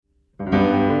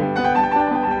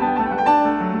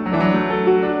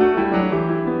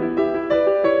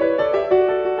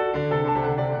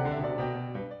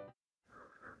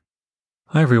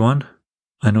Hi everyone.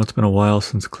 I know it's been a while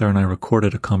since Claire and I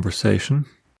recorded a conversation,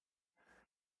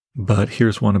 but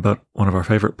here's one about one of our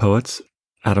favorite poets,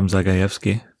 Adam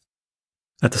Zagajewski.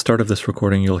 At the start of this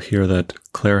recording, you'll hear that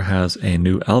Claire has a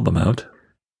new album out,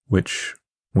 which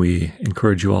we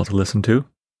encourage you all to listen to.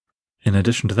 In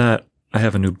addition to that, I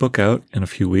have a new book out in a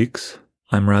few weeks.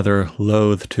 I'm rather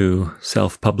loath to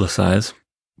self-publicize,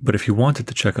 but if you wanted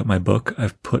to check out my book,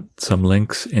 I've put some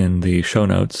links in the show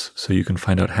notes so you can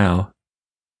find out how.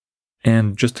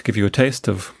 And just to give you a taste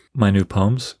of my new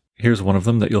poems, here's one of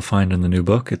them that you'll find in the new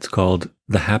book. It's called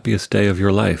The Happiest Day of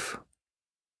Your Life.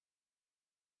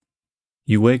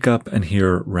 You wake up and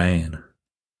hear rain.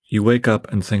 You wake up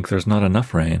and think there's not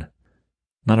enough rain,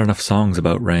 not enough songs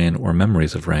about rain or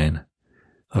memories of rain,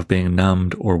 of being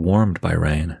numbed or warmed by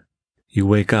rain. You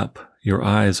wake up, your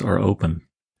eyes are open.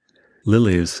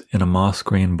 Lilies in a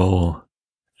moss-green bowl,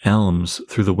 elms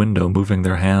through the window moving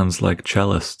their hands like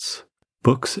cellists.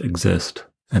 Books exist,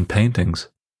 and paintings,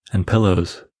 and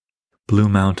pillows, Blue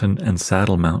Mountain and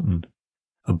Saddle Mountain,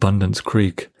 Abundance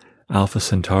Creek, Alpha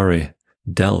Centauri,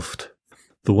 Delft.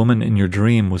 The woman in your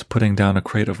dream was putting down a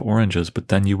crate of oranges, but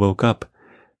then you woke up,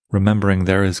 remembering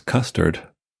there is custard,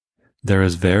 there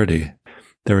is Verdi,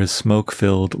 there is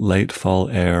smoke-filled late fall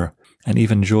air, and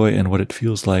even joy in what it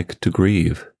feels like to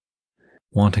grieve,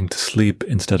 wanting to sleep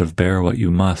instead of bear what you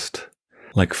must,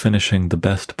 like finishing the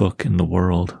best book in the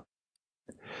world.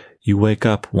 You wake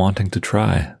up wanting to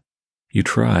try. You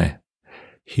try.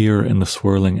 Here in the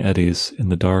swirling eddies in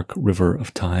the dark river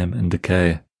of time and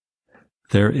decay.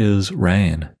 There is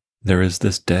rain. There is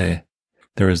this day.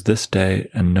 There is this day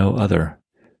and no other.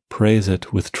 Praise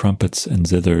it with trumpets and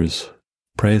zithers.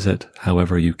 Praise it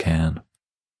however you can.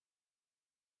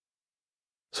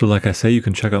 So like I say, you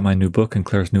can check out my new book and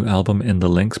Claire's new album in the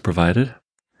links provided.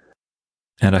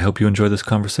 And I hope you enjoy this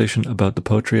conversation about the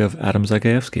poetry of Adam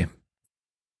Zagajewski.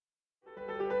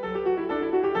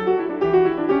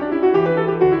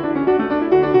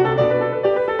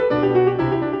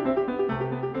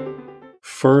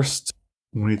 First,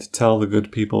 we need to tell the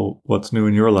good people what's new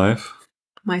in your life.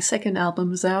 My second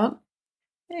album is out,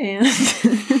 and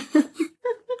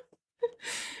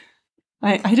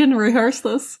I didn't rehearse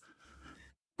this.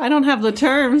 I don't have the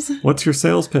terms. What's your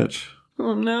sales pitch?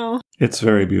 Oh, no. It's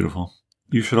very beautiful.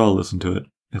 You should all listen to it.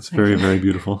 It's very, very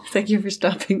beautiful. Thank you for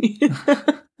stopping me.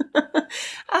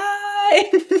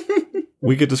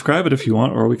 We could describe it if you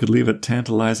want, or we could leave it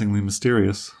tantalizingly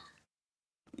mysterious.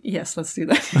 Yes, let's do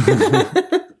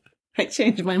that. I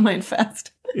changed my mind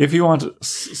fast. If you want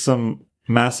some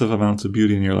massive amounts of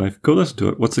beauty in your life, go listen to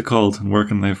it. What's it called and where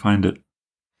can they find it?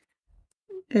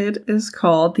 It is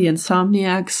called The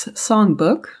Insomniac's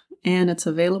Songbook, and it's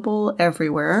available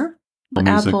everywhere.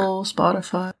 Apple,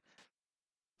 Spotify.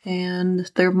 And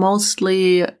they're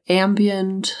mostly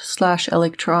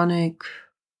ambient/electronic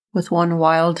with one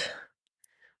wild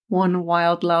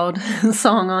loud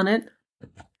song on it.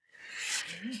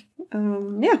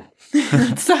 Yeah,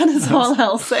 that is all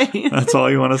I'll say. That's all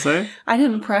you want to say? I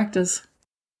didn't practice.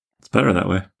 It's better that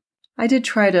way. I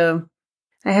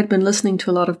had been listening to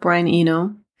a lot of Brian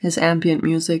Eno, his ambient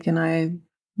music, and I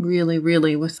really,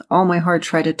 really, with all my heart,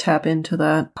 try to tap into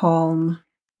that calm,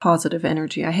 positive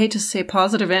energy. I hate to say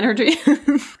positive energy.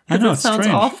 I know, it it's sounds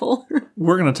strange. awful.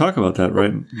 We're going to talk about that,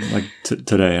 right? Like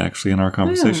today, actually, in our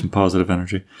conversation, positive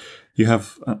energy. You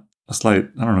have a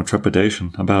slight,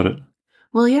 trepidation about it.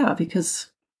 Well, yeah, because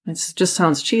it just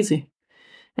sounds cheesy.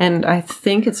 And I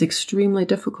think it's extremely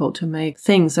difficult to make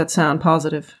things that sound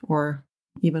positive or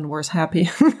even worse, happy.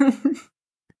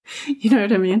 You know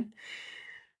what I mean?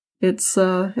 It's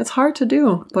hard to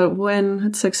do, but when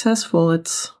it's successful,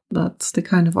 that's the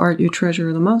kind of art you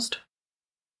treasure the most.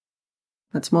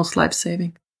 That's most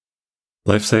life-saving.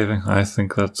 Life-saving. I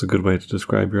think that's a good way to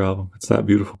describe your album. It's that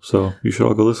beautiful. So you should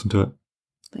all go listen to it.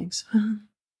 Thanks.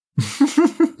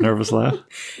 Nervous laugh?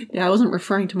 Yeah, I wasn't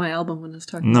referring to my album when I was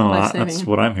talking about life-saving. No, that's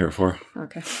what I'm here for.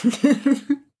 Okay.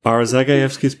 Are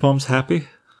Zagajewski's poems happy?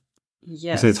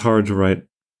 Yes. You say it's hard to write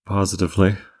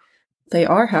positively. They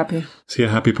are happy. Is he a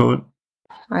happy poet?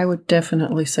 I would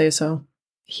definitely say so.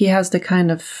 He has the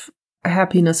kind of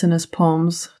happiness in his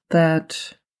poems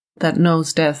that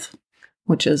knows death,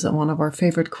 which is one of our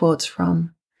favorite quotes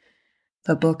from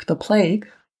the book The Plague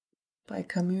by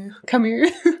Camus.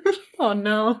 Camus. Oh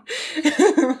no.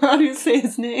 How do you say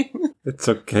his name? It's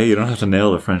okay. You don't have to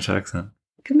nail the French accent.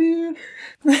 Camus.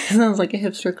 Sounds like a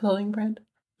hipster clothing brand.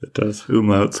 It does.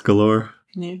 Umlauts galore.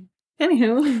 Yeah.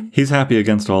 Anywho. He's happy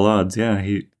against all odds. Yeah,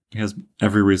 he has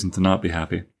every reason to not be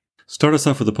happy. Start us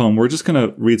off with a poem. We're just going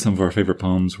to read some of our favorite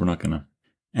poems. We're not going to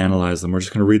analyze them. We're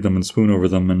just going to read them and swoon over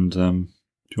them. And do you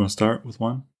want to start with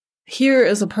one? Here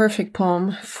is a perfect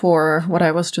poem for what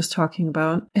I was just talking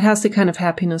about. It has the kind of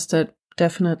happiness that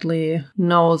definitely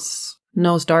knows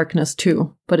darkness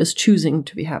too, but is choosing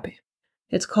to be happy.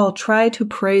 It's called Try to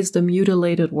Praise the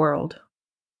Mutilated World.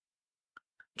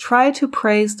 Try to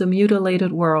praise the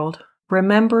mutilated world.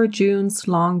 Remember June's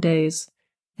long days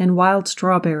and wild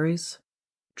strawberries,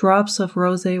 drops of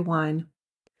rosé wine,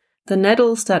 the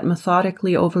nettles that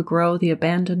methodically overgrow the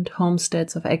abandoned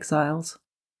homesteads of exiles.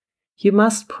 You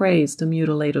must praise the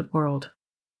mutilated world.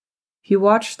 You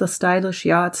watched the stylish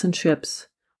yachts and ships.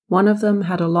 One of them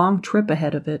had a long trip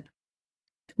ahead of it,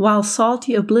 while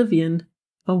salty oblivion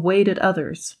awaited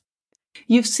others.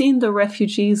 You've seen the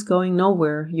refugees going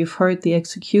nowhere. You've heard the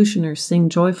executioners sing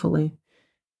joyfully.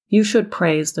 You should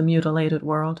praise the mutilated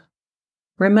world.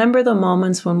 Remember the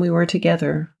moments when we were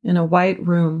together in a white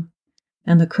room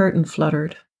and the curtain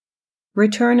fluttered.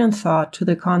 Return in thought to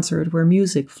the concert where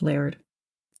music flared.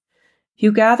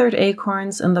 You gathered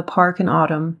acorns in the park in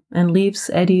autumn, and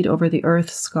leaves eddied over the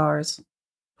earth's scars.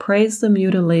 Praise the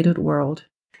mutilated world,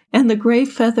 and the gray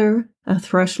feather a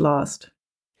thrush lost,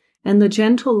 and the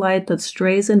gentle light that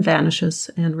strays and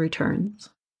vanishes and returns.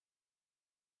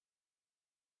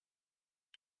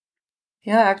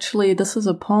 Yeah, actually, this is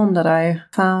a poem that I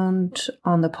found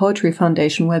on the Poetry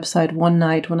Foundation website one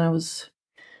night when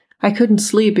I couldn't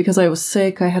sleep because I was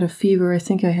sick. I had a fever. I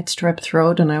think I had strep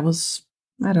throat, and I was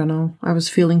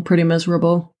feeling pretty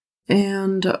miserable.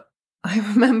 And I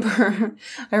remember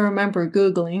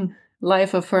Googling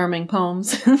life-affirming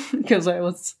poems because I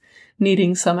was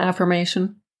needing some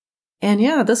affirmation. And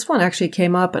yeah, this one actually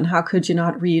came up, and how could you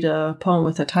not read a poem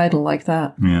with a title like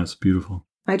that? Yeah, it's beautiful.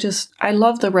 I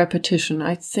love the repetition.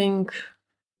 I think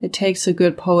it takes a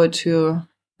good poet to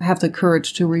have the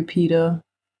courage to repeat a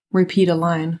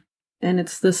line. And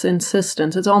it's this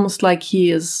insistence. It's almost like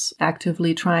he is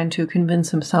actively trying to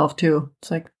convince himself too. It's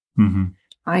like,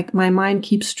 my mind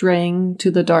keeps straying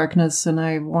to the darkness, and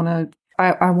I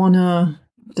wanna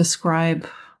describe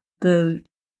the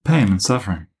pain and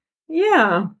suffering.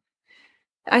 Yeah.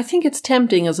 I think it's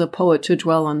tempting as a poet to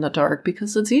dwell on the dark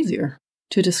because it's easier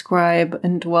to describe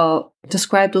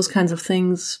those kinds of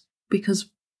things because,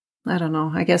 I don't know,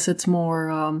 I guess it's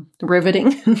more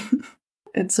riveting.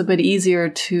 It's a bit easier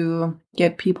to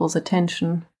get people's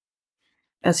attention.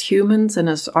 As humans and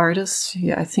as artists,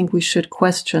 yeah, I think we should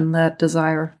question that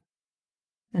desire.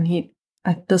 And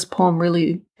this poem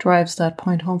really drives that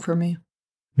point home for me.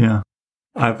 Yeah.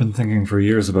 I've been thinking for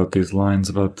years about these lines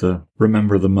about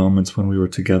remember the moments when we were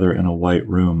together in a white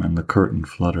room and the curtain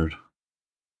fluttered.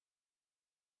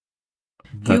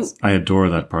 I adore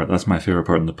that part. That's my favorite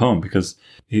part in the poem because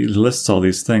he lists all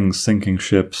these things: sinking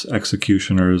ships,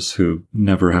 executioners who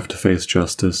never have to face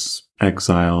justice,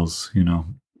 exiles,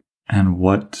 And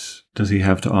what does he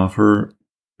have to offer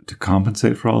to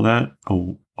compensate for all that?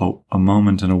 A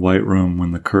moment in a white room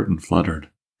when the curtain fluttered.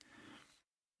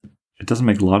 It doesn't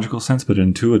make logical sense, but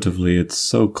intuitively it's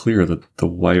so clear that the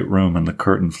white room and the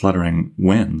curtain fluttering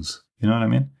wins. You know what I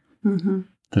mean? Mm-hmm.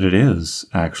 That it is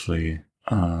actually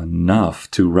enough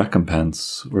to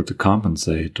recompense or to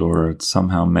compensate, or it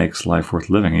somehow makes life worth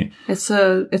living. It's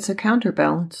a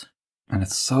counterbalance. And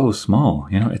it's so small,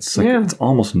 it's like, It's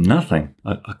almost nothing.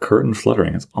 A curtain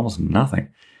fluttering, it's almost nothing.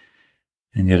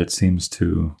 And yet it seems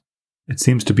to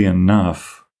be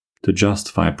enough to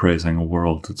justify praising a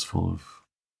world that's full of...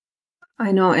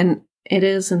 I know, and it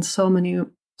is in so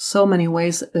many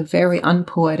ways a very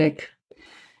unpoetic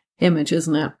image,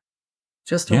 isn't it?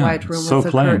 Just a white room with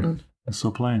a curtain. It's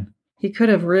so plain. He could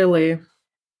have really,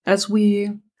 as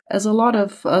a lot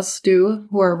of us do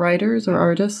who are writers or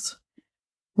artists,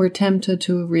 we're tempted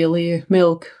to really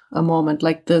milk a moment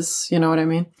like this, you know what I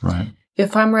mean? Right.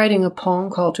 If I'm writing a poem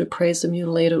called To Praise the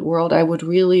Mutilated World, I would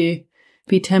really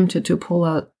be tempted to pull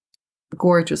out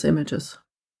gorgeous images.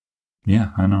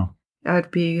 Yeah, I know.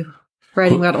 I'd be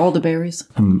writing about all the berries.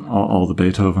 And all the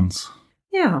Beethovens.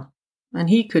 Yeah, and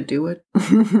he could do it.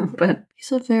 But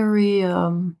he's a very, I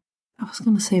was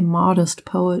going to say modest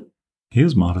poet. He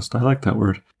is modest. I like that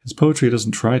word. His poetry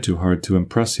doesn't try too hard to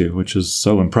impress you, which is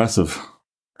so impressive.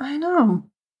 I know.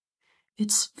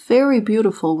 It's very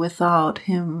beautiful without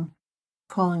him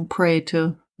falling prey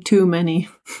to too many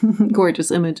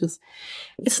gorgeous images.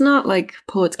 It's not like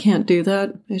poets can't do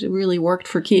that. It really worked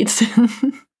for Keats.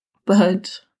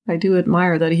 But I do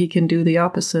admire that he can do the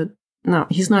opposite. No,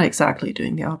 he's not exactly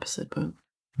doing the opposite, but...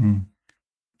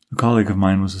 A colleague of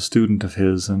mine was a student of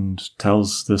his and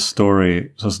tells this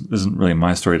story. So this isn't really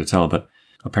my story to tell, but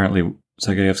apparently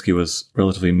Zagajewski was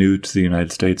relatively new to the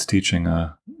United States, teaching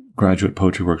a graduate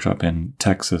poetry workshop in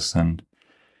Texas, and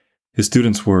his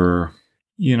students were,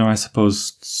 I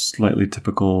suppose, slightly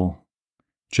typical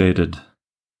jaded,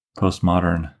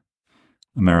 postmodern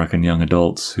American young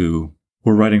adults who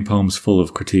were writing poems full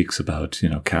of critiques about,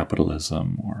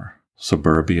 capitalism or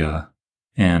suburbia,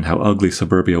 and how ugly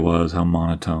suburbia was, how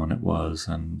monotone it was,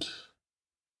 and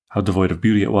how devoid of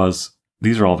beauty it was.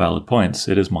 These are all valid points.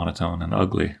 It is monotone and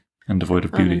ugly and devoid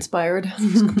of beauty. Uninspired.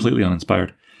 It's completely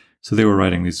uninspired. So they were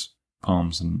writing these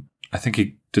poems, and I think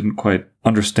he didn't quite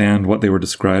understand what they were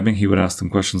describing. He would ask them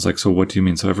questions like, so what do you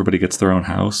mean? So everybody gets their own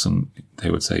house? And they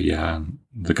would say, yeah. And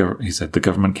he said, the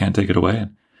government can't take it away.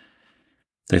 And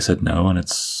they said, no. And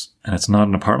it's not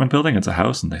an apartment building, it's a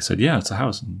house. And they said, yeah, it's a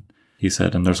house. And he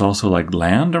said, and there's also like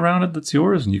land around it that's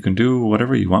yours and you can do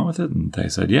whatever you want with it. And they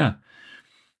said, yeah.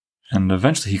 And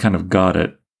eventually he kind of got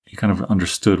it. He kind of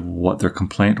understood what their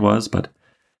complaint was, but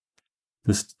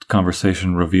this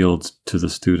conversation revealed to the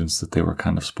students that they were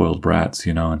kind of spoiled brats,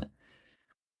 and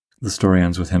the story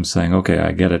ends with him saying, okay,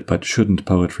 I get it, but shouldn't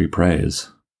poetry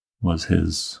praise? Was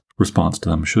his response to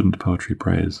them. Shouldn't poetry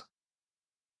praise?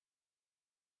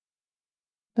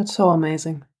 That's so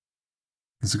amazing.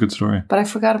 It's a good story. But I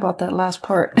forgot about that last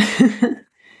part.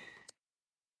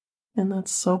 And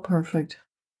that's so perfect.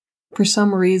 For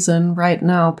some reason, right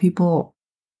now, people,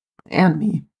 and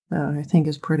me, I think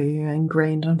is pretty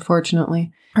ingrained,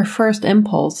 unfortunately. Our first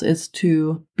impulse is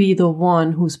to be the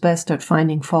one who's best at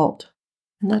finding fault.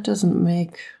 And that doesn't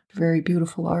make very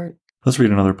beautiful art. Let's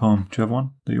read another poem. Do you have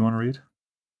one that you want to read?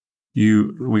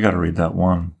 We got to read that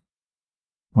one.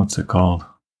 What's it called?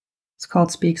 It's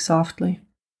called Speak Softly.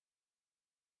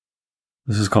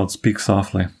 This is called Speak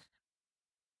Softly.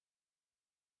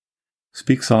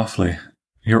 Speak softly.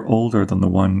 You're older than the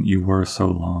one you were so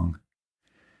long.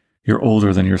 You're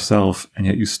older than yourself, and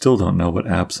yet you still don't know what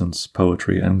absence,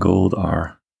 poetry, and gold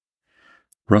are.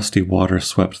 Rusty water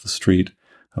swept the street.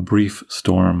 A brief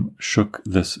storm shook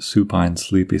this supine,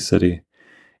 sleepy city.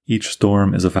 Each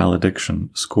storm is a valediction.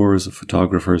 Scores of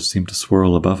photographers seem to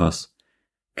swirl above us,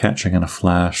 catching in a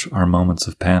flash our moments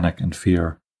of panic and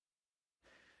fear.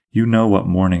 You know what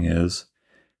morning is.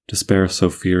 Despair so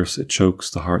fierce it chokes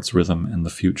the heart's rhythm and the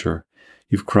future.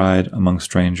 You've cried among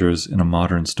strangers in a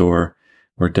modern store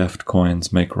where deft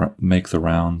coins make the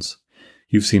rounds.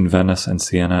 You've seen Venice and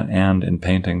Siena, and in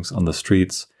paintings on the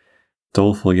streets,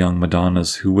 doleful young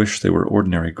Madonnas who wish they were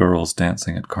ordinary girls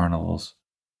dancing at carnivals.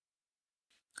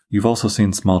 You've also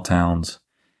seen small towns,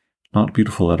 not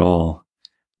beautiful at all,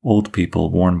 old people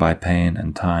worn by pain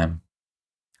and time.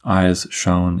 Eyes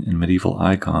shone in medieval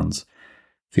icons,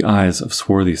 the eyes of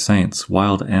swarthy saints,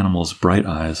 wild animals' bright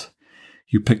eyes.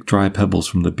 You picked dry pebbles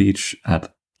from the beach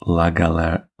at La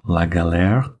Galère,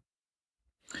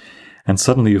 and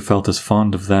suddenly you felt as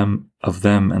fond of them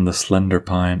and the slender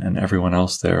pine and everyone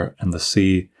else there, and the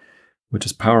sea, which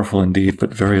is powerful indeed,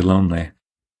 but very lonely,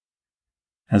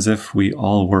 as if we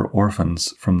all were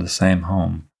orphans from the same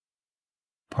home,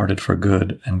 parted for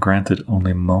good and granted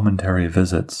only momentary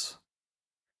visits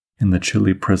in the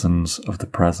chilly prisons of the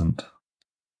present.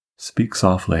 Speak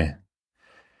softly.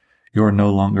 You are no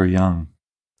longer young.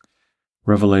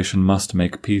 Revelation must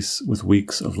make peace with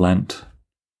weeks of Lent.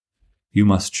 You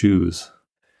must choose.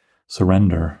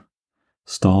 Surrender.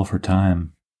 Stall for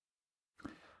time.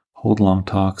 Hold long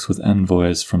talks with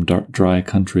envoys from dry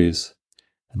countries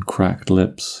and cracked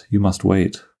lips. You must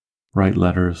wait. Write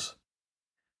letters.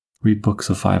 Read books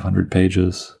of 500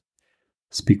 pages.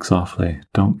 Speak softly.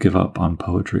 Don't give up on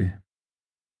poetry.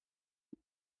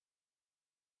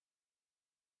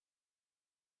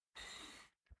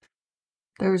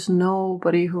 There's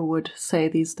nobody who would say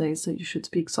these days that you should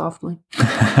speak softly.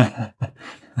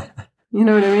 You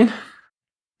know what I mean?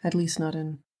 At least not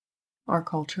in our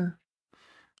culture.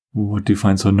 What do you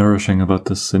find so nourishing about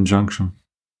this injunction?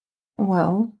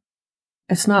 Well,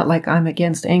 it's not like I'm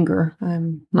against anger.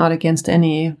 I'm not against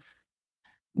any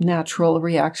natural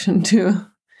reaction to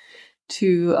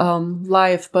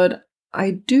life, but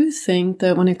I do think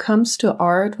that when it comes to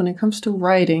art, when it comes to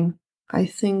writing, I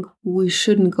think we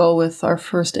shouldn't go with our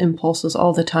first impulses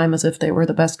all the time as if they were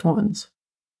the best ones.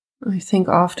 I think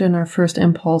often our first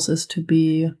impulse is to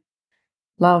be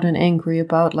loud and angry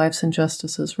about life's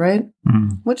injustices, right?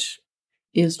 Mm. Which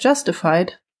is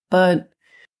justified, but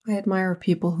I admire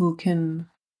people who can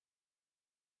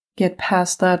get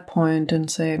past that point and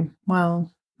say,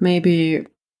 well, maybe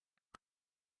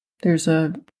there's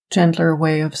a gentler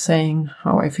way of saying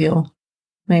how I feel.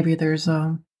 Maybe there's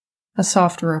a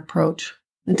softer approach.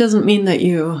 It doesn't mean that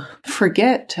you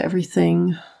forget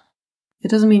everything. It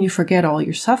doesn't mean you forget all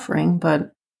your suffering,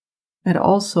 but it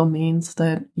also means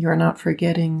that you're not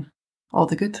forgetting all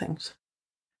the good things.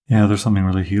 Yeah, there's something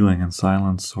really healing in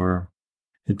silence, where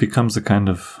it becomes a kind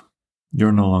of,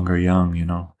 you're no longer young,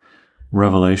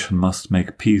 revelation must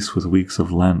make peace with weeks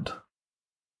of Lent.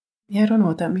 Yeah, I don't know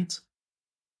what that means.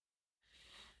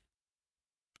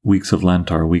 Weeks of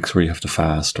Lent are weeks where you have to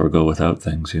fast or go without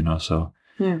things, so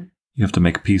Yeah. you have to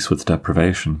make peace with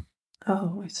deprivation.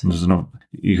 Oh, I see.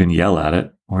 You can yell at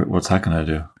it. What's that going to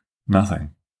do?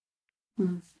 Nothing.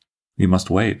 You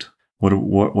must wait. What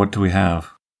do we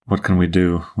have? What can we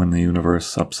do when the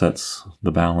universe upsets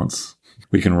the balance?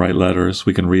 We can write letters.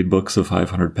 We can read books of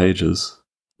 500 pages.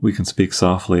 We can speak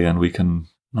softly, and we can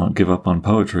not give up on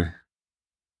poetry.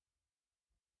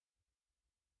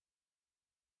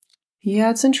 Yeah,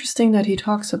 it's interesting that he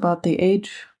talks about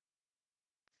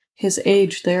his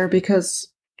age there, because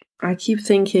I keep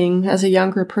thinking, as a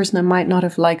younger person, I might not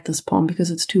have liked this poem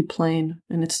because it's too plain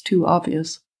and it's too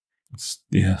obvious.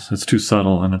 It's too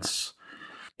subtle, and it's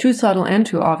too subtle and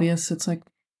too obvious. It's like,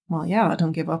 well, yeah, I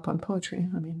don't give up on poetry.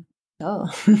 I mean, duh.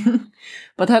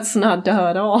 But that's not duh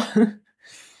at all.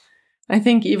 I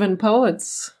think even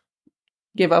poets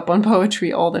give up on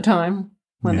poetry all the time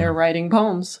when they're writing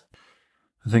poems.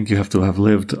 I think you have to have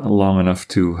lived long enough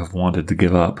to have wanted to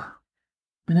give up.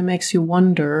 And it makes you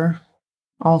wonder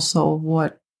also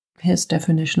what his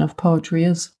definition of poetry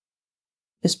is.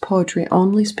 Is poetry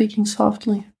only speaking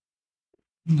softly?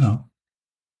 No.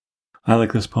 I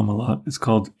like this poem a lot. It's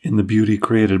called In the Beauty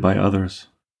Created by Others.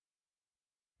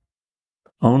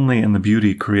 Only in the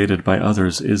beauty created by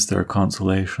others is there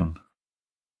consolation.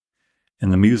 In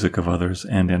the music of others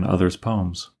and in others'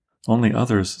 poems. Only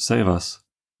others save us,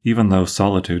 even though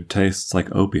solitude tastes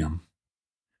like opium.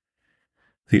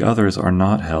 The others are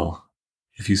not hell,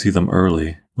 if you see them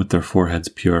early, with their foreheads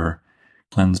pure,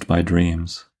 cleansed by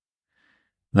dreams.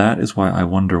 That is why I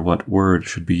wonder what word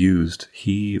should be used,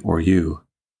 he or you.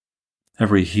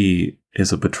 Every he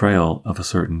is a betrayal of a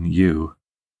certain you,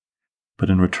 but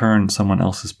in return someone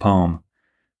else's poem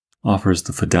offers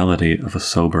the fidelity of a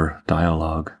sober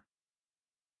dialogue.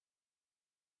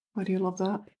 Why do you love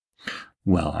that?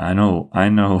 Well, I know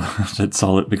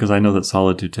that because I know that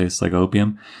solitude tastes like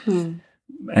opium,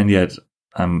 and yet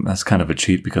that's kind of a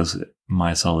cheat, because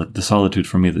the solitude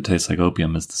for me that tastes like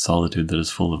opium is the solitude that is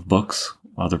full of books,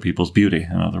 other people's beauty,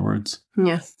 in other words.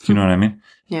 Yes. Do you know what I mean?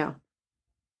 Yeah.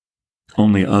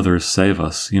 Only others save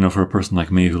us. For a person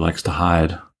like me who likes to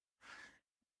hide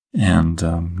and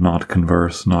not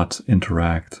converse, not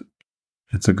interact,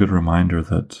 it's a good reminder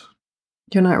that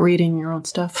you're not reading your own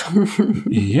stuff.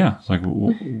 Yeah, like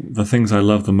the things I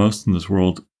love the most in this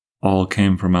world all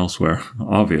came from elsewhere,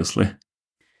 obviously.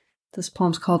 This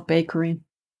poem's called Bakery.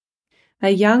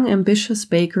 A young, ambitious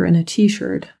baker in a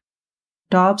t-shirt,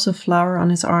 daubs of flour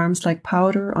on his arms like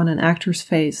powder on an actor's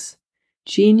face,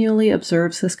 genially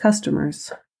observes his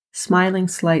customers, smiling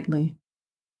slightly.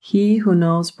 He who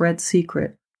knows bread's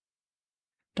secret. ...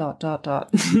 Yeah,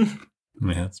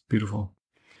 it's beautiful.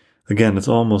 Again, it's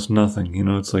almost nothing.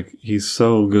 It's like he's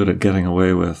so good at getting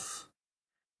away with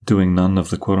doing none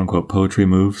of the quote-unquote poetry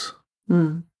moves.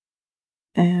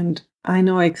 And I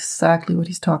know exactly what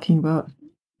he's talking about.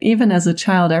 Even as a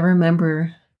child, I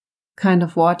remember kind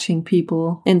of watching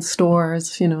people in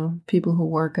stores, people who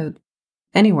work at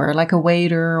anywhere, like a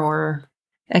waiter or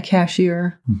a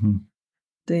cashier. Mm-hmm.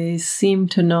 They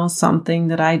seemed to know something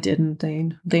that I didn't.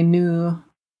 They knew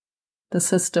the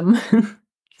system,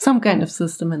 some kind of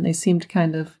system, and they seemed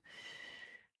kind of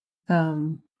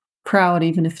proud,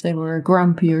 even if they were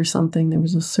grumpy or something. There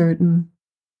was a certain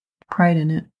pride in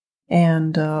it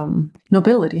and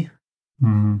nobility.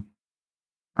 Mm-hmm.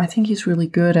 I think he's really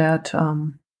good at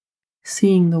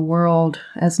seeing the world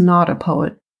as not a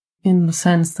poet, in the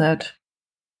sense that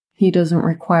he doesn't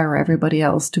require everybody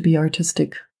else to be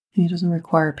artistic. He doesn't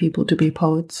require people to be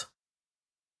poets.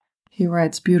 He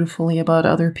writes beautifully about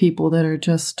other people that are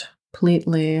just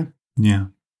completely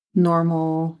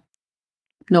normal,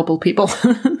 noble people.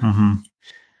 Mm-hmm.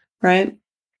 Right?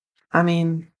 I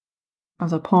mean, of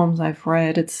the poems I've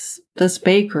read, this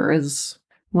baker is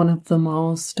one of the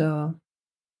most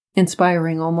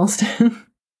inspiring, almost.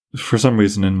 For some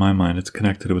reason, in my mind, it's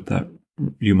connected with that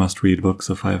you must read books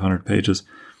of 500 pages.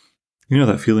 You know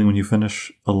that feeling when you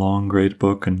finish a long, great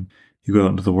book and you go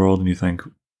out into the world and you think,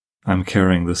 I'm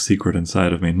carrying this secret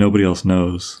inside of me. Nobody else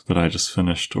knows that I just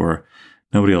finished, or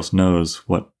nobody else knows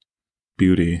what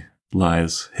beauty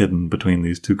lies hidden between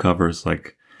these two covers,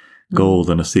 like gold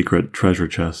in a secret treasure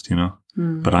chest,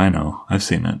 But I know. I've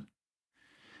seen it.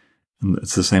 And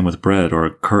it's the same with bread or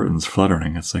curtains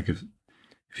fluttering. It's like if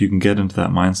you can get into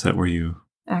that mindset where you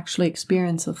actually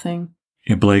experience a thing.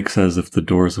 Blake says if the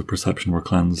doors of perception were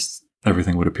cleansed,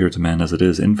 everything would appear to man as it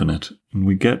is, infinite. And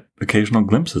we get occasional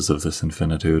glimpses of this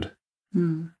infinitude.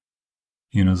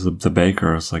 The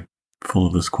baker is like full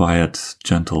of this quiet,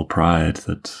 gentle pride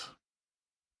that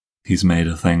he's made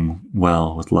a thing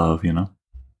well with love, you know?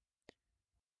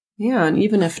 Yeah, and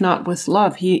even if not with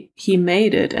love, he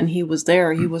made it, and he was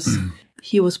there. He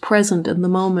was present in the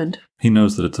moment. He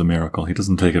knows that it's a miracle. He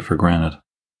doesn't take it for granted.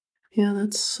 Yeah,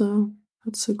 that's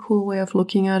a cool way of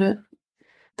looking at it.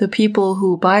 The people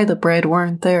who buy the bread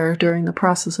weren't there during the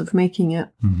process of making it.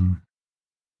 Mm-hmm.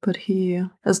 But he,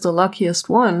 as the luckiest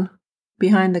one,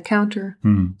 behind the counter,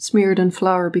 smeared in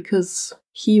flour because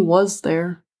he was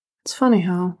there. It's funny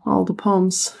how all the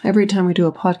poems, every time we do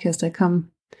a podcast, I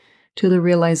come to the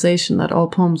realization that all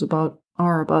poems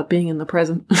are about being in the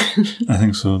present. I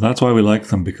think so. That's why we like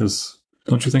them, because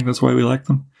don't you think that's why we like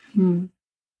them?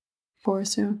 Of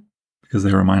course, yeah. Because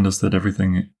they remind us that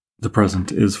everything, the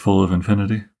present, is full of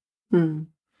infinity.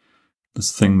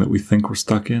 This thing that we think we're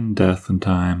stuck in, death and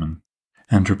time and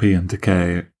entropy and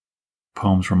decay,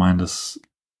 poems remind us,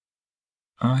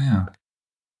 oh yeah,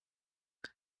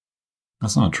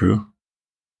 that's not true.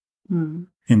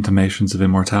 Intimations of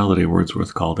immortality,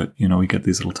 Wordsworth called it. You know, we get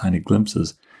these little tiny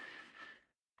glimpses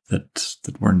that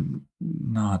we're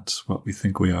not what we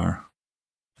think we are.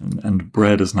 And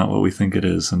bread is not what we think it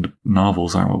is, and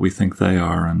novels aren't what we think they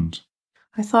are. And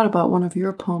I thought about one of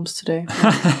your poems today.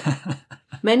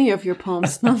 Many of your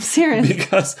poems. No, I'm serious.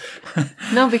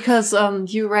 because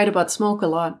you write about smoke a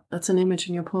lot. That's an image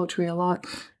in your poetry a lot.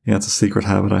 Yeah, it's a secret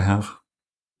habit I have.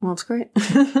 Well, it's great.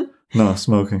 No,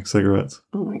 smoking cigarettes.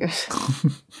 Oh my gosh.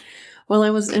 Well, I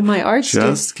was in my art studio.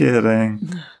 Just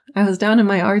kidding. I was down in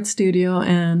my art studio,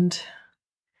 and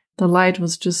the light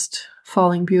was just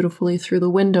falling beautifully through the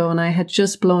window, and I had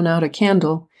just blown out a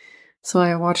candle. So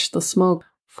I watched the smoke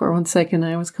for 1 second.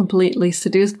 I was completely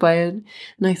seduced by it.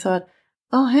 And I thought,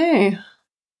 oh, hey,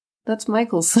 that's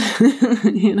Michael's.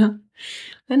 You know,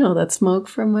 I know that smoke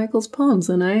from Michael's poems,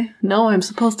 and I know I'm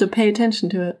supposed to pay attention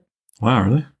to it. Wow,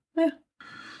 really? Yeah.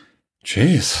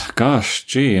 Jeez. Gosh,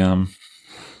 gee,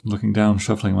 looking down,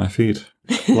 shuffling my feet,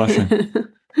 blushing.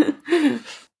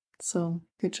 So,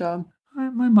 good job.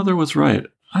 My mother was right.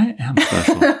 I am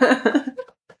special.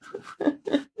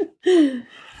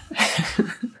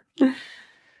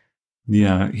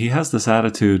 Yeah, he has this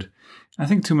attitude. I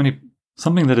think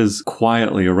something that is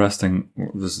quietly arresting,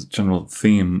 this general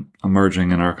theme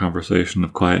emerging in our conversation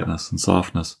of quietness and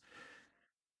softness.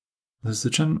 There's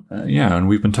and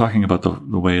we've been talking about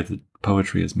the way that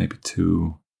poetry is maybe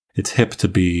it's hip to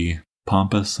be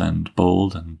pompous and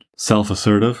bold and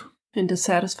self-assertive. And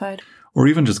dissatisfied. Or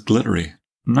even just glittery.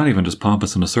 Not even just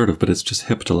pompous and assertive, but it's just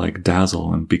hip to like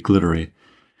dazzle and be glittery.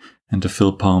 And to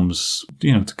fill poems,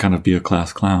 to kind of be a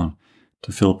class clown.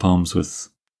 To fill poems with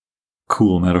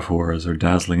cool metaphors or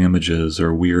dazzling images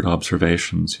or weird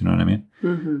observations, you know what I mean?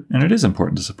 Mm-hmm. And it is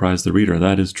important to surprise the reader,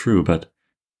 that is true, but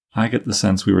I get the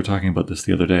sense, we were talking about this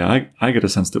the other day, I get a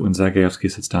sense that when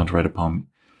Zagajewski sits down to write a poem,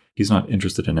 he's not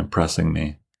interested in impressing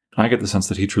me. I get the sense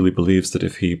that he truly believes that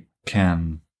if he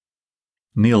can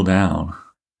kneel down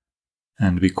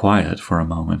and be quiet for a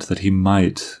moment, that he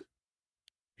might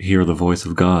hear the voice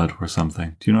of God or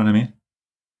something. Do you know what I mean?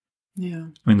 Yeah.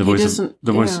 I mean, the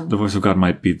voice of God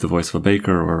might be the voice of a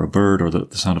baker or a bird or the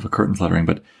sound of a curtain fluttering,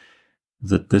 but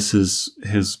that this is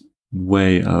his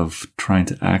way of trying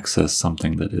to access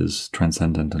something that is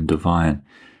transcendent and divine.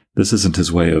 This isn't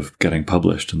his way of getting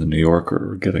published in the New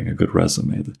Yorker or getting a good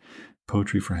resume. The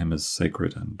poetry for him is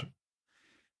sacred, and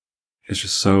it's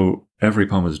just so, every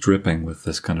poem is dripping with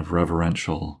this kind of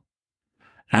reverential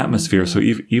atmosphere. So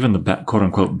even the quote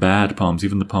unquote bad poems,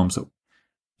 even the poems that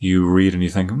you read and you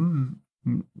think,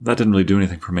 that didn't really do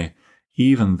anything for me,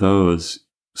 even those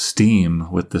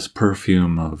steam with this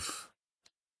perfume of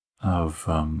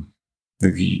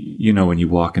when you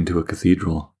walk into a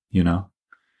cathedral,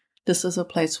 This is a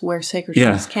place where sacred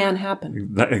things can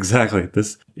happen. Exactly.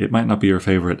 It might not be your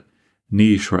favorite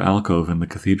niche or alcove in the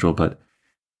cathedral, but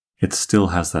it still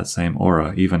has that same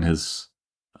aura, even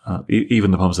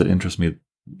even the poems that interest me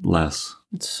less.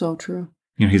 It's so true.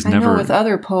 He's never... I know with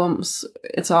other poems,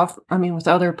 with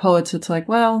other poets, it's like,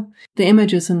 well, the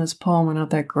images in this poem are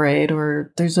not that great,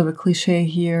 or there's a cliche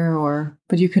here,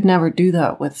 but you could never do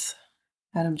that with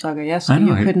Adam Zagajewski.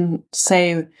 You couldn't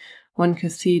say one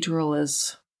cathedral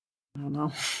is, I don't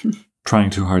know. Trying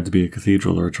too hard to be a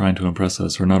cathedral, or trying to impress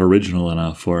us, or not original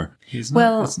enough, or...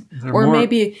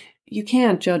 maybe you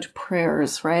can't judge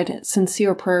prayers, right?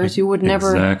 Sincere prayers, you would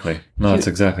never... Exactly. No, that's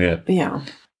exactly it. Yeah.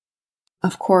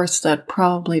 Of course, that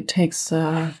probably takes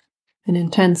an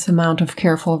intense amount of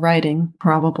careful writing,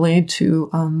 probably,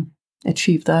 to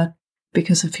achieve that.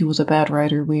 Because if he was a bad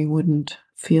writer, we wouldn't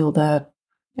feel that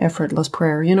effortless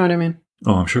prayer. You know what I mean?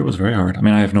 Oh, I'm sure it was very hard. I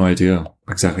mean, I have no idea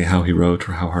exactly how he wrote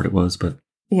or how hard it was, but...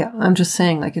 Yeah, I'm just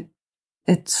saying,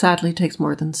 it sadly takes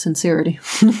more than sincerity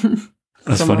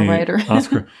That's from funny. a writer.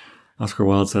 Oscar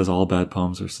Wilde says all bad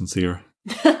poems are sincere.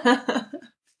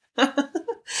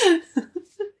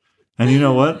 And you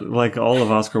know what? Like all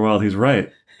of Oscar Wilde, he's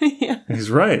right. Yeah. He's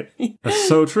right. That's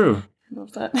so true. I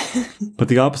love that. But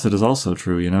the opposite is also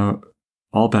true, you know?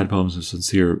 All bad poems are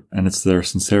sincere, and it's their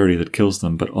sincerity that kills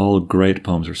them, but all great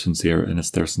poems are sincere, and it's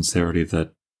their sincerity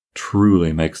that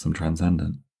truly makes them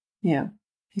transcendent. Yeah,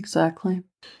 exactly.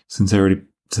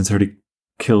 Sincerity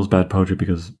kills bad poetry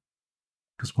because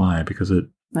why? Because it...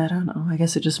 I don't know. I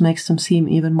guess it just makes them seem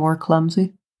even more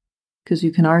clumsy. Because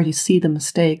you can already see the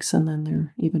mistakes, and then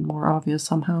they're even more obvious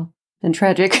somehow. And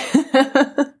tragic.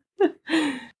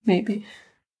 Maybe.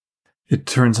 It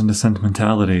turns into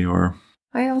sentimentality, or...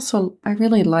 I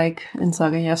really like in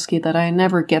Zagajewski that I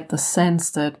never get the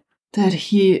sense that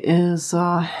he is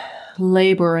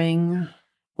laboring,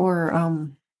 or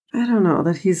I don't know,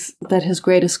 that his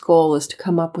greatest goal is to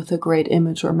come up with a great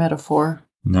image or metaphor.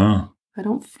 No. I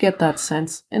don't get that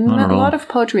sense. In Not at a all. lot of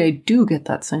poetry, I do get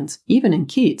that sense, even in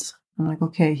Keats. I'm like,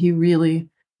 okay, he really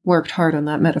worked hard on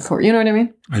that metaphor. You know what I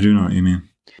mean? I do know what you mean.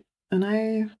 And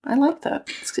I like that.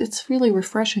 It's really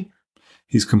refreshing.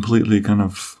 He's completely kind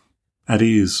of at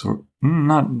ease, or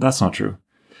that's not true.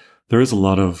 There is a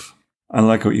lot of... I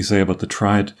like what you say about the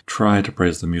try to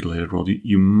praise the mutilated world.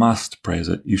 You must praise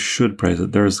it. You should praise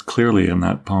it. There is clearly in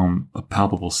that poem a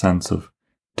palpable sense of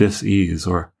dis-ease,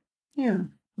 or... Yeah.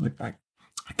 Like, I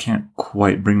can't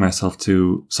quite bring myself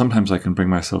to... Sometimes I can bring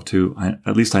myself to...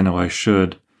 at least I know I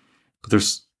should. But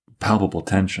there's palpable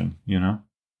tension, you know?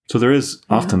 So there is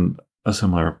often a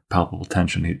similar palpable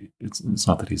tension. It's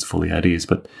not that he's fully at ease,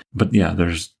 but yeah, there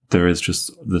is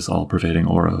just this all-pervading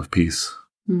aura of peace.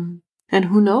 Mm. And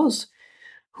who knows?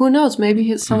 Who knows?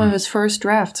 Maybe some of his first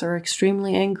drafts are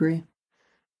extremely angry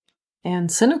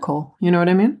and cynical. You know what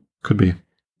I mean? Could be.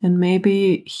 And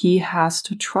maybe he has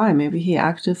to try. Maybe he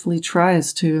actively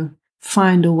tries to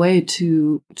find a way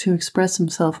to express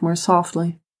himself more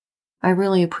softly. I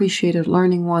really appreciated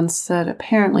learning once that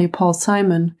apparently Paul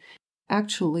Simon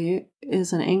actually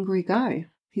is an angry guy.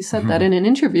 He said that in an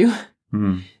interview.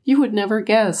 You would never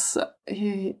guess.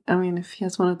 If he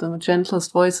has one of the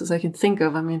gentlest voices I can think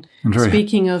of. I mean,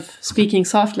 speaking of speaking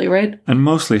softly, right? And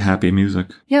mostly happy music.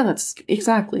 Yeah, that's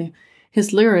exactly.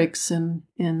 His lyrics and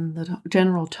in the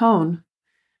general tone.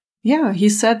 Yeah, he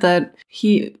said that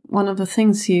one of the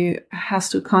things he has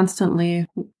to constantly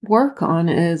work on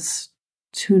is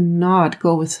to not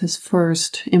go with his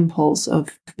first impulse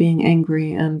of being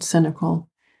angry and cynical.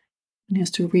 And he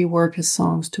has to rework his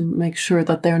songs to make sure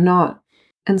that they're not.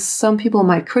 And some people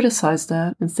might criticize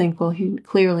that and think, well, he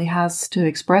clearly has to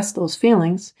express those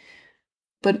feelings.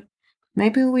 But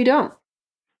maybe we don't.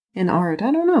 In art,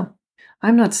 I don't know.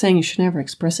 I'm not saying you should never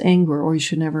express anger or you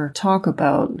should never talk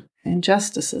about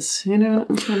injustices. You know,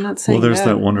 I'm not saying that. Well, there's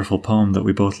that wonderful poem that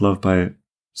we both love by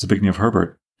Zbigniew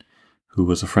Herbert, who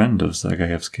was a friend of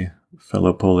Zagajewski, a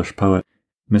fellow Polish poet.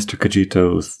 Mr.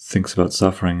 Kajito thinks about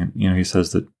suffering, and he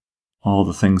says that all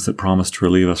the things that promise to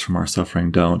relieve us from our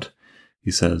suffering don't. He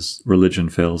says religion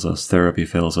fails us, therapy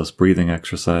fails us, breathing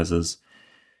exercises,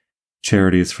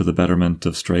 charities for the betterment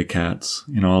of stray cats,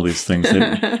 all these things.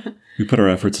 We put our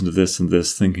efforts into this and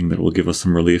this, thinking that it will give us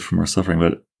some relief from our suffering,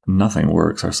 but nothing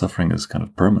works. Our suffering is kind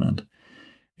of permanent.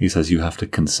 He says you have to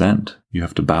consent. You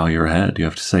have to bow your head. You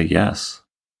have to say yes.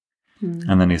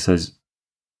 And then he says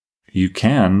you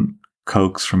can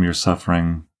coax from your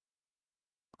suffering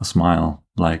a smile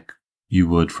like you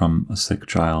would from a sick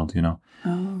child,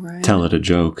 Oh, right. Tell it a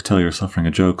joke. Tell your suffering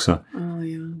a joke. So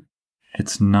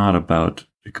it's not about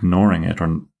ignoring it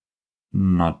or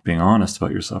not being honest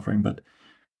about your suffering, but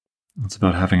it's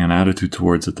about having an attitude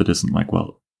towards it that isn't like,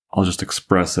 well, I'll just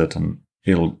express it and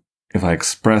if I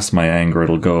express my anger,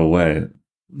 it'll go away.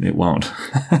 It won't.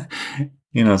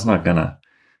 It's not gonna.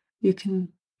 You can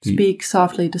speak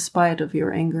softly despite of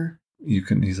your anger. You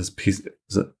can, he says,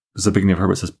 Zbigniew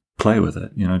Herbert says, play with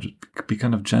it, just be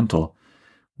kind of gentle.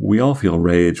 We all feel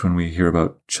rage when we hear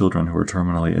about children who are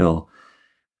terminally ill.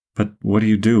 But what do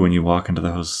you do when you walk into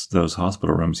those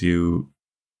hospital rooms? You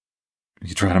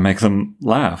try to make them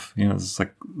laugh. It's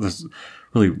like there's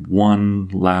really one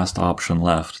last option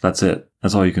left. That's it.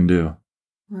 That's all you can do.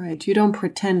 Right. You don't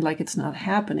pretend like it's not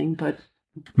happening, but...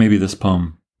 Maybe this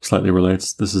poem slightly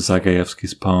relates. This is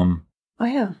Zagajewski's poem. Oh,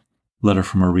 yeah. Letter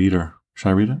from a Reader. Should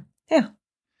I read it? Yeah.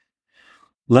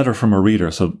 Letter from a Reader.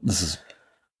 So this is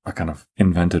a kind of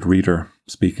invented reader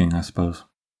speaking, I suppose.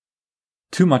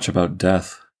 Too much about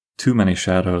death. Too many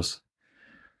shadows.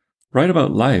 Write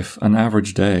about life, an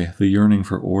average day, the yearning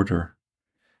for order.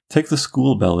 Take the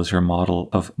school bell as your model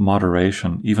of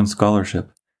moderation, even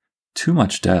scholarship. Too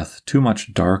much death, too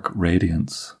much dark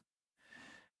radiance.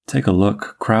 Take a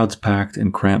look. Crowds packed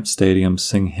in cramped stadiums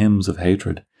sing hymns of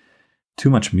hatred. Too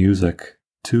much music,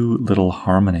 too little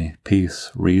harmony,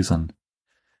 peace, reason.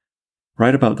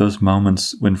 Write about those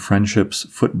moments when friendship's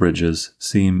footbridges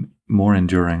seem more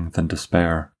enduring than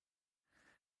despair.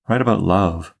 Write about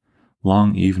love,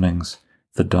 long evenings,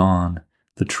 the dawn,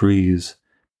 the trees,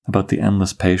 about the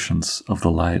endless patience of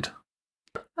the light.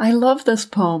 I love this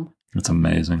poem. It's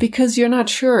amazing. Because you're not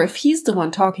sure if he's the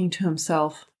one talking to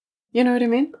himself. You know what I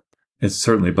mean? It's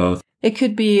certainly both. It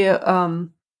could be a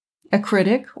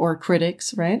critic or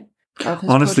critics, right? Of his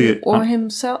Honestly, poetry, or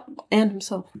himself and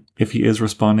himself. If he is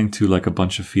responding to like a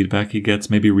bunch of feedback he gets,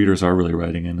 maybe readers are really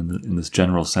writing in this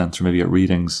general sense, or maybe at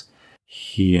readings,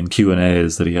 he in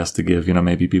Q&As that he has to give,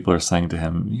 maybe people are saying to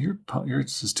him, you're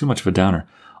just too much of a downer.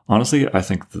 Honestly, I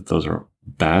think that those are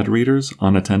bad readers,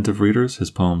 unattentive readers.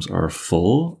 His poems are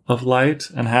full of light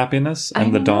and happiness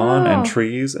and the dawn and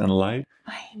trees and light.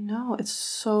 I know, it's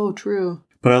so true.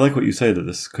 But I like what you say, that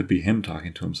this could be him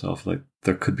talking to himself. Like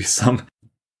there could be some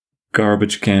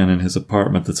garbage can in his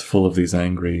apartment that's full of these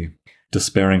angry,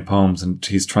 despairing poems, and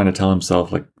he's trying to tell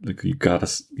himself like you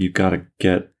gotta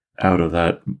get out of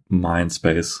that mind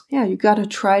space. Yeah, you gotta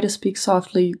try to speak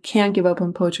softly. You can't give up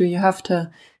on poetry. You have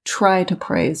to try to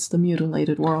praise the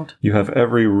mutilated world. You have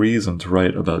every reason to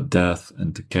write about death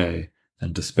and decay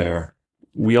and despair.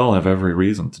 We all have every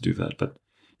reason to do that, but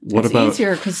what about... It's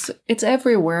easier because it's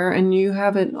everywhere and you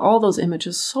have all those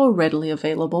images so readily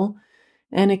available,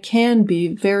 and it can be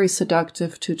very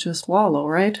seductive to just wallow,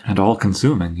 right? And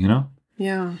all-consuming,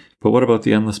 Yeah. But what about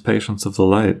the endless patience of the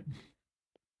light?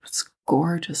 It's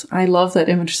gorgeous. I love that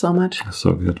image so much. It's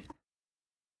so good.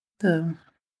 You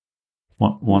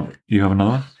have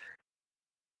another one?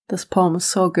 This poem is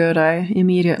so good. I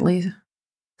immediately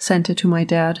sent it to my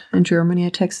dad in Germany.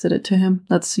 I texted it to him.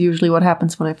 That's usually what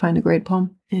happens when I find a great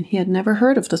poem. And he had never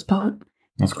heard of this poet.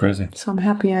 That's crazy. So I'm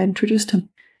happy I introduced him.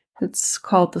 It's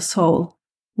called The Soul.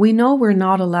 We know we're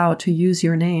not allowed to use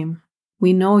your name.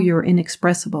 We know you're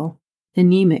inexpressible,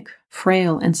 anemic,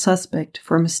 frail, and suspect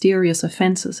for mysterious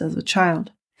offenses as a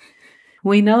child.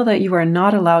 We know that you are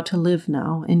not allowed to live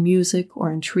now in music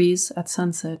or in trees at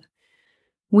sunset.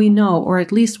 We know, or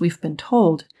at least we've been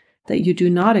told, that you do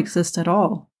not exist at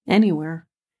all, anywhere.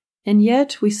 And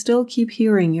yet we still keep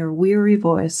hearing your weary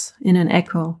voice in an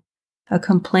echo, a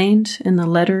complaint in the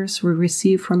letters we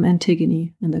receive from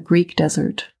Antigone in the Greek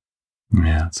desert.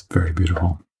 Yeah, it's very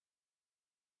beautiful.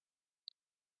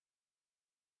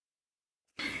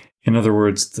 In other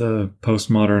words, the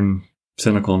postmodern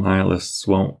cynical nihilists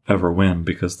won't ever win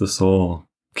because the soul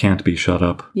can't be shut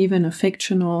up. Even a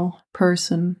fictional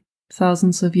person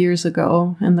thousands of years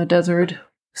ago in the desert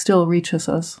still reaches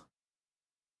us.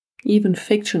 Even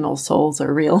fictional souls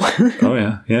are real.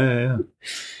 Oh, yeah.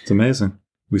 It's amazing.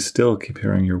 We still keep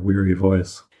hearing your weary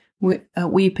voice.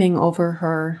 Weeping over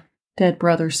her dead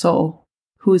brother's soul,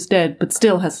 who is dead but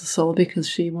still has a soul because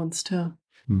she wants to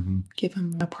give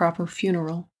him a proper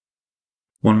funeral.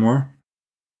 One more?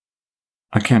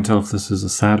 I can't tell if this is a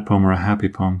sad poem or a happy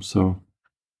poem, so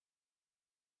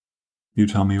you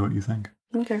tell me what you think.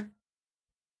 Okay.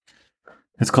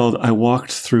 It's called I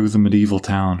Walked Through the Medieval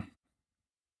Town.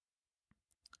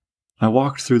 I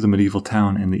walked through the medieval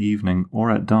town in the evening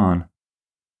or at dawn.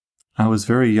 I was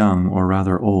very young, or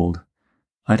rather old.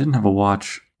 I didn't have a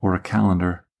watch or a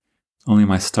calendar. Only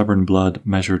my stubborn blood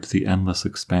measured the endless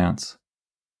expanse.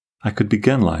 I could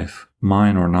begin life,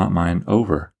 mine or not mine,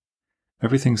 over.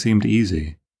 Everything seemed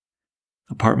easy.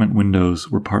 Apartment windows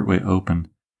were partway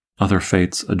open, other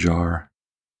fates ajar.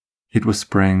 It was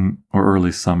spring or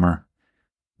early summer,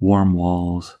 warm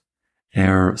walls,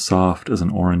 air soft as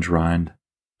an orange rind.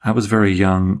 I was very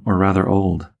young, or rather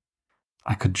old.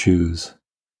 I could choose.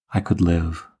 I could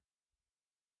live.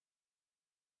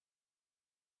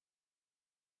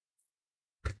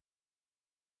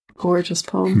 Gorgeous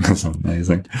poem. That's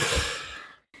amazing.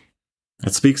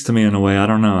 It speaks to me in a way, I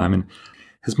don't know. I mean,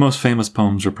 his most famous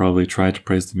poems are probably Try to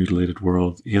Praise the Mutilated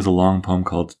World. He has a long poem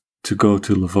called To Go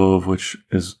to Lvov, which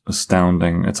is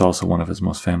astounding. It's also one of his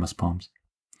most famous poems.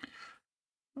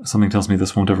 Something tells me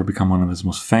this won't ever become one of his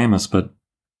most famous, but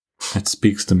it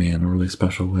speaks to me in a really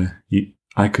special way.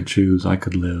 I could choose. I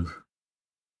could live.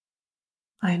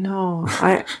 I know.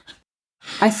 I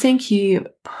think he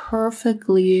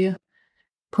perfectly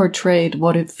portrayed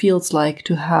what it feels like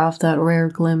to have that rare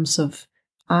glimpse of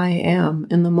I am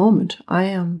in the moment. I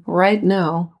am right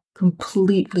now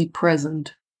completely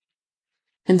present.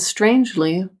 And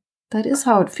strangely, that is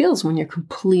how it feels when you're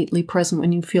completely present,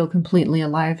 when you feel completely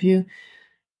alive.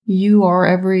 You are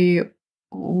every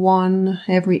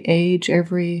age,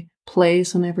 every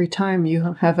place and every time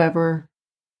you have ever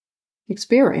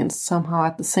experienced somehow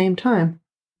at the same time,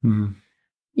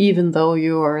 even though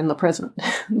you are in the present.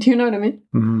 Do you know what I mean?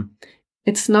 Mm-hmm.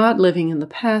 It's not living in the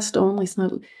past only. It's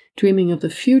not dreaming of the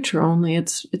future only.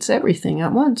 It's everything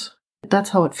at once. That's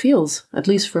how it feels, at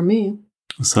least for me.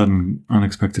 A sudden,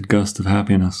 unexpected gust of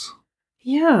happiness.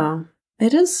 Yeah,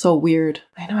 it is so weird.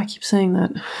 I know I keep saying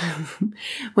that.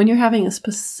 When you're having a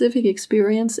specific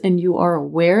experience and you are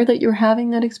aware that you're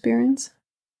having that experience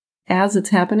as it's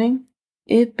happening,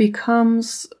 it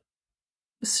becomes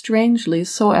strangely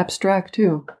so abstract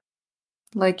too.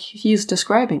 Like he's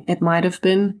describing, it might have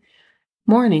been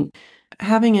morning.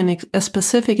 Having a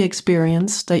specific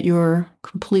experience that you're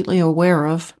completely aware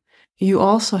of, you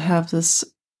also have this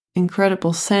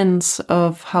incredible sense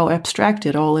of how abstract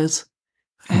it all is.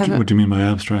 What do you mean by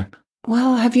abstract?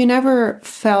 Well, have you never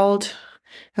felt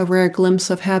a rare glimpse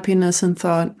of happiness and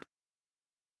thought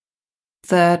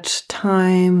that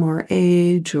time or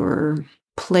age or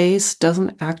place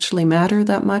doesn't actually matter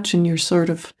that much and you're sort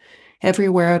of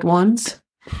everywhere at once?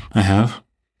 I have.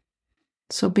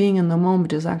 So being in the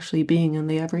moment is actually being in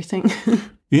the everything.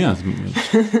 Yeah.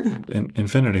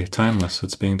 Infinity, timeless.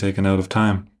 It's being taken out of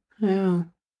time. Yeah.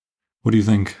 What do you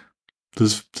think?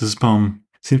 Does this poem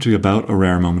seem to be about a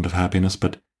rare moment of happiness,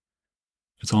 but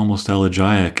it's almost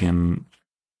elegiac and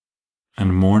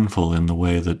mournful in the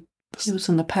way that It was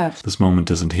in the past. This moment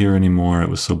isn't here anymore. It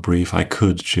was so brief. I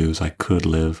could choose. I could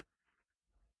live.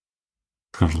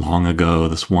 Kind of long ago,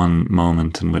 this one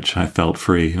moment in which I felt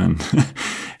free, and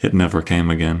it never came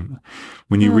again.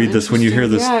 When you read this, when you hear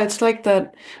this... Yeah, it's like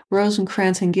that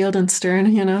Rosencrantz and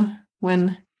Guildenstern,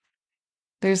 when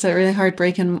there's that really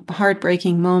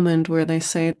heartbreaking moment where they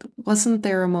say, wasn't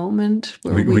there a moment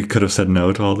where we could have said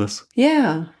no to all this?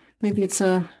 Yeah, maybe it's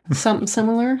something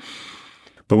similar.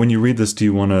 But when you read this, do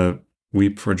you want to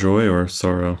weep for joy or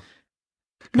sorrow?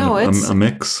 No, it's a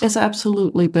mix. It's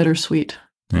absolutely bittersweet.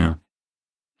 Yeah.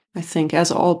 I think,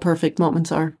 as all perfect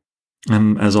moments are.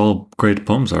 And as all great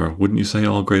poems are. Wouldn't you say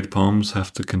all great poems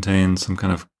have to contain some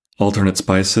kind of alternate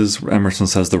spices? Emerson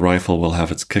says the rifle will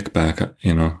have its kickback.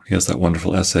 He has that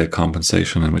wonderful essay,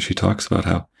 Compensation, in which he talks about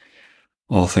how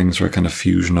all things are a kind of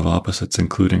fusion of opposites,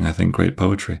 including, I think, great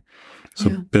poetry. So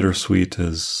bittersweet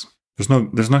is...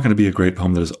 There's not going to be a great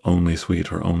poem that is only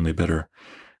sweet or only bitter.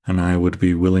 And I would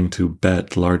be willing to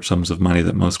bet large sums of money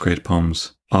that most great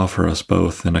poems offer us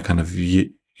both in a kind of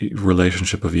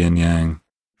relationship of yin-yang.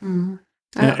 Mm.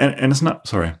 And it's not...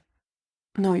 Sorry.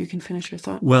 No, you can finish your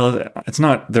thought. Well, it's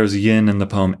not there's yin in the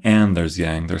poem and there's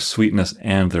yang. There's sweetness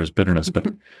and there's bitterness.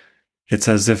 But it's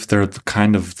as if they're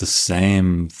kind of the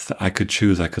same. I could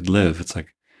choose, I could live. It's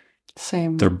like...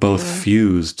 Same. They're both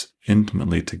fused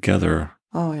intimately together.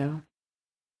 Oh, yeah.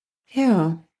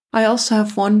 Yeah. I also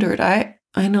have wondered, I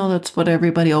know that's what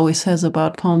everybody always says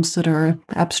about poems that are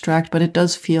abstract, but it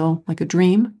does feel like a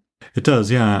dream. It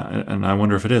does, yeah. And I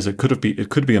wonder if it is. It could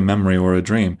be a memory or a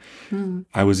dream.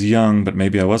 I was young, but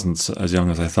maybe I wasn't as young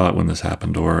as I thought when this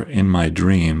happened, or in my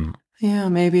dream. Yeah,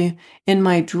 maybe. In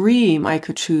my dream, I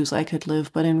could choose, I could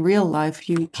live, but in real life,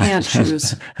 you can't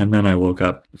choose. And then I woke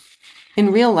up.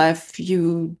 In real life,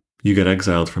 you get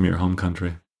exiled from your home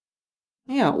country.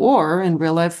 Yeah, or in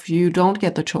real life, you don't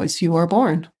get the choice. You are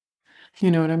born.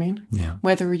 You know what I mean? Yeah.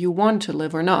 Whether you want to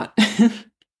live or not.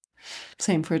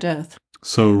 Same for death.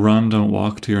 So run, don't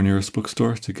walk to your nearest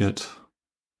bookstore to get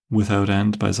Without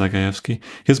End by Zagajewski.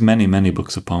 He has many, many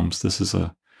books of poems. This is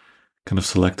a kind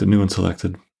of new and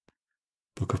selected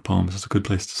book of poems. It's a good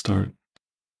place to start.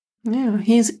 Yeah,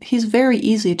 he's very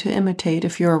easy to imitate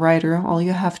if you're a writer. All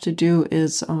you have to do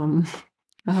is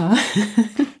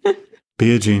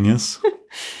be a genius.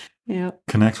 Yeah.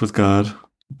 Connect with God.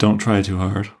 Don't try too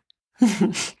hard.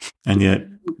 And yet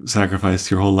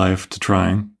sacrifice your whole life to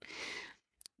trying.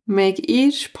 Make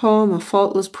each poem a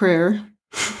faultless prayer.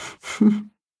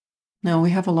 No,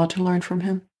 we have a lot to learn from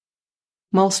him.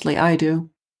 Mostly I do.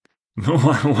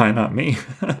 Why not me?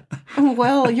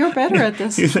 Well, you're better at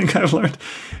this. You think I've learned?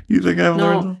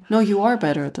 Learned? No, you are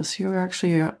better at this. You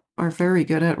actually are very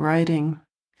good at writing,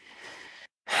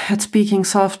 at speaking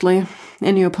softly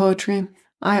in your poetry.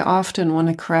 I often want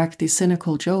to crack these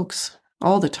cynical jokes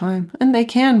all the time, and they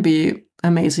can be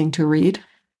amazing to read,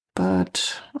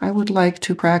 but I would like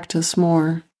to practice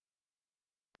more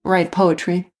write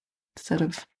poetry instead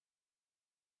of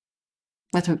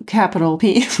with a capital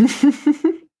P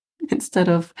instead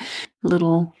of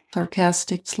little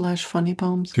sarcastic / funny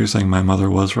poems. You're saying my mother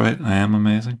was right? I am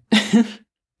amazing?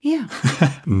 Yeah.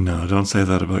 No, don't say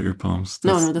that about your poems.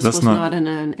 No, this was not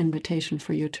an invitation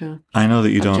for you to I know that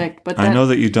you object, don't. I know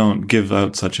that you don't give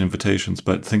out such invitations,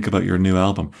 but think about your new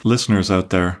album. Listeners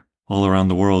out there, all around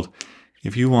the world.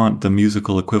 If you want the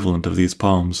musical equivalent of these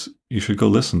poems, you should go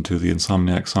listen to the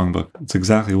Insomniac Songbook. It's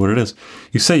exactly what it is.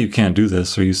 You say you can't do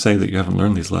this, or you say that you haven't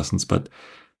learned these lessons, but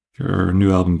your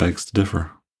new album begs to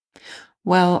differ.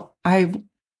 Well, I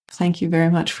thank you very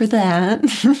much for that.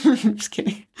 Just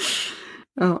kidding.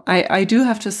 Oh, I do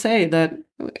have to say that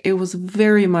it was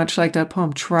very much like that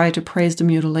poem, Try to Praise the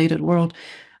Mutilated World.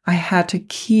 I had to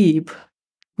keep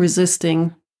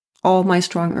resisting all my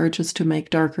strong urges to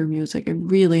make darker music. I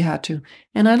really had to.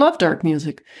 And I love dark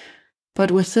music.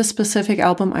 But with this specific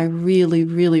album, I really,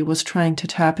 really was trying to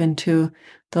tap into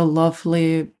the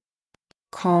lovely,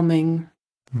 calming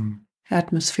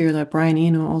atmosphere that Brian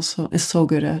Eno also is so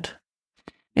good at.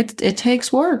 It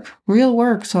takes work, real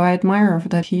work. So I admire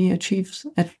that he achieves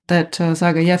it, that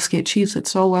Zagajewski achieves it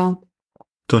so well.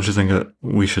 Don't you think that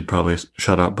we should probably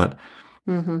shut up? But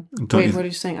Wait, what are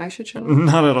you saying? I should shut up?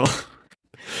 Not at all.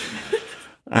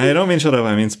 I don't mean shut up.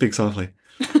 I mean speak softly.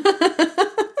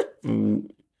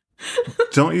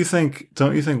 Don't you think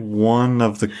one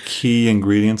of the key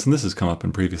ingredients, and this has come up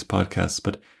in previous podcasts,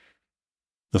 but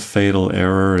the fatal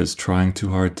error is trying too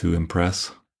hard to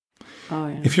impress? Oh,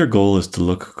 yeah. If your goal is to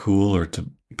look cool or to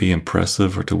be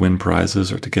impressive or to win prizes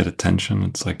or to get attention,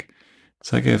 it's like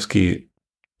Zagajewski,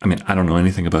 I mean, I don't know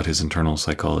anything about his internal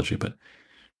psychology, but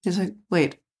He's like,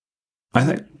 wait. I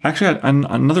think actually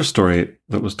another story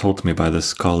that was told to me by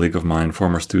this colleague of mine,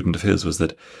 former student of his, was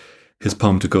that his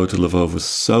poem "To Go to Lvov" was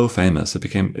so famous, it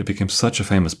became such a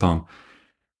famous poem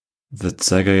that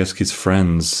Zagajewski's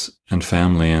friends and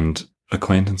family and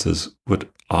acquaintances would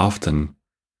often,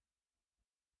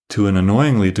 to an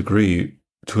annoying degree,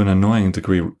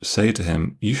 say to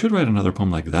him, "You should write another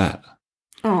poem like that."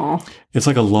 Oh, it's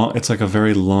like a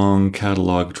very long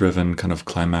catalog-driven kind of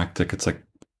climactic. It's like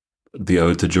the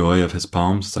ode to joy of his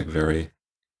poems.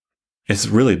 It's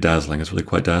really dazzling. It's really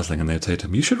quite dazzling. And they'd say to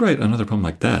him, "You should write another poem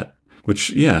like that."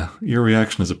 Which, yeah, your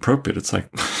reaction is appropriate. It's like,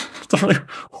 it's a really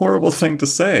horrible thing to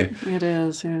say. It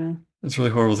is, yeah. It's a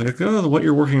really horrible thing. Like, oh, what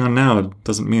you're working on now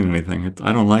doesn't mean anything.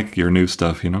 I don't like your new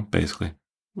stuff, basically.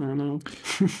 I don't know.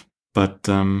 But,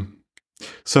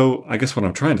 so I guess what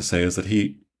I'm trying to say is that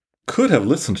he could have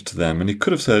listened to them and he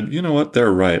could have said, you know what,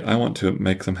 they're right. I want to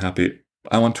make them happy.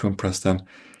 I want to impress them.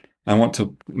 I want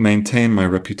to maintain my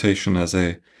reputation as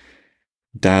a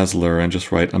dazzler and just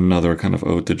write another kind of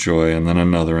ode to joy and then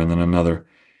another and then another.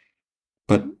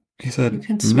 But he said, you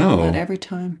can smell no. that every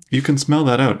time. You can smell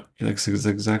that out. That's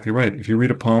exactly right. If you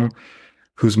read a poem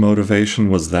whose motivation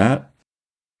was that,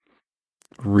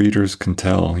 readers can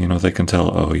tell, they can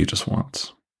tell, oh, he just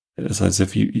wants. It's as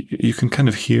if you can kind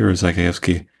of hear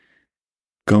Zagajewski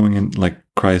going in, like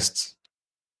Christ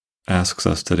asks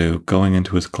us to do, going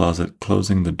into his closet,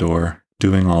 closing the door,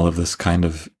 doing all of this kind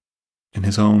of in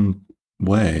his own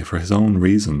way, for his own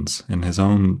reasons, in his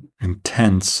own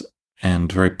intense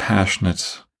and very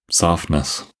passionate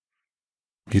softness.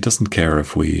 He doesn't care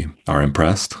if we are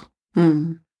impressed.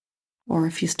 Or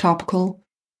if he's topical.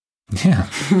 Yeah.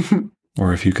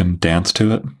 Or if you can dance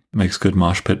to it. Makes good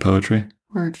mosh pit poetry.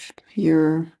 Or if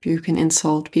you can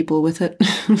insult people with it.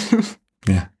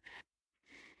 Yeah.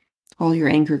 All your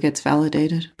anger gets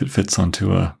validated. It fits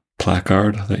onto a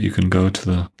placard that you can go to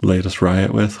the latest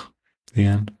riot with at the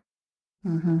end.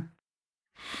 Mm-hmm.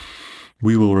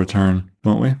 We will return,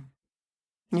 won't we?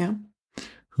 Yeah.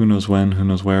 Who knows when, who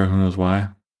knows where, who knows why?